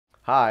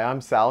Hi, I'm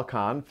Sal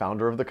Khan,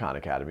 founder of the Khan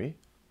Academy.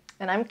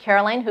 And I'm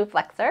Caroline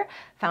Huflexer,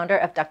 founder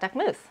of Duck Duck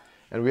Moose.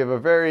 And we have a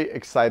very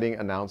exciting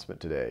announcement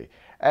today.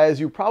 As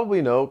you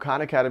probably know,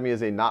 Khan Academy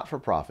is a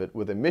not-for-profit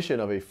with a mission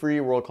of a free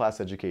world-class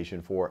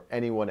education for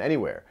anyone,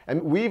 anywhere.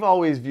 And we've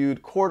always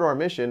viewed core to our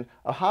mission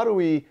of how do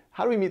we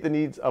meet the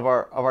needs of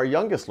our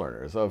youngest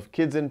learners, of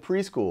kids in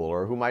preschool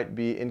or who might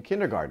be in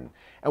kindergarten.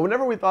 And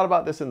whenever we thought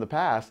about this in the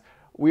past,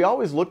 we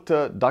always looked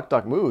to Duck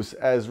Duck Moose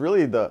as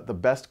really the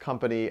best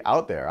company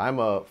out there. I'm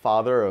a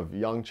father of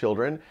young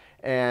children,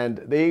 and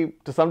they,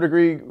 to some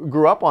degree,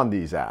 grew up on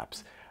these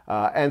apps.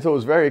 And so it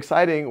was very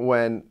exciting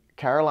when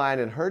Caroline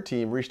and her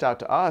team reached out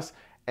to us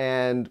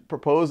and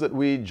proposed that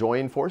we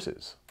join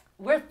forces.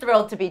 We're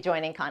thrilled to be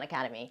joining Khan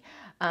Academy.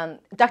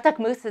 Duck Duck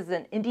Moose is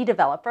an indie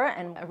developer,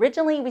 and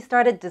originally we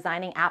started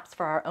designing apps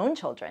for our own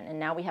children, and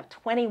now we have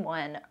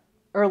 21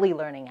 early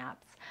learning apps.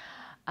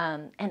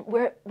 And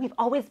we've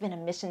always been a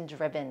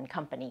mission-driven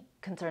company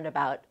concerned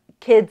about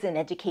kids and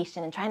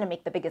education and trying to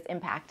make the biggest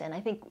impact. And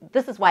I think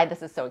this is why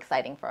this is so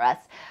exciting for us,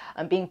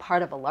 being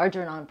part of a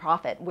larger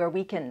nonprofit where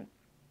we can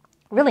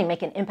really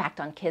make an impact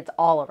on kids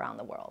all around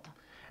the world.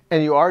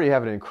 And you already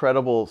have an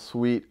incredible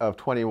suite of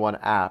 21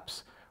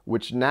 apps,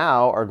 which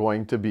now are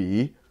going to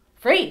be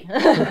free.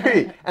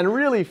 Free, and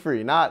really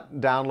free, not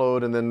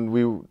download and then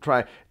we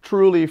try,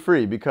 truly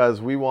free,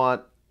 because we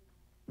want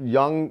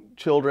young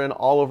children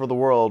all over the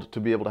world to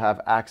be able to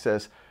have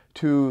access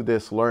to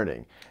this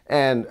learning.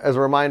 And as a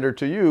reminder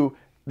to you,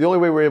 the only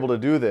way we're able to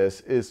do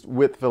this is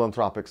with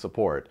philanthropic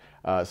support.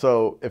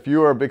 So if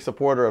you are a big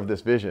supporter of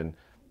this vision,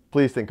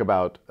 please think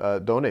about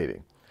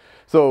donating.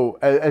 So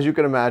as you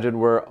can imagine,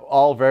 we're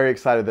all very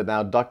excited that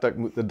now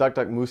the Duck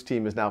Duck Moose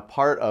team is now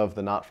part of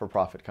the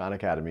not-for-profit Khan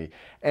Academy.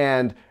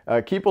 And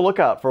keep a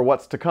lookout for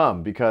what's to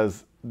come,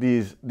 because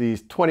these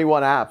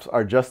 21 apps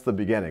are just the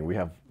beginning. We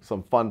have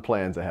some fun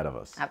plans ahead of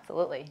us.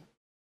 Absolutely.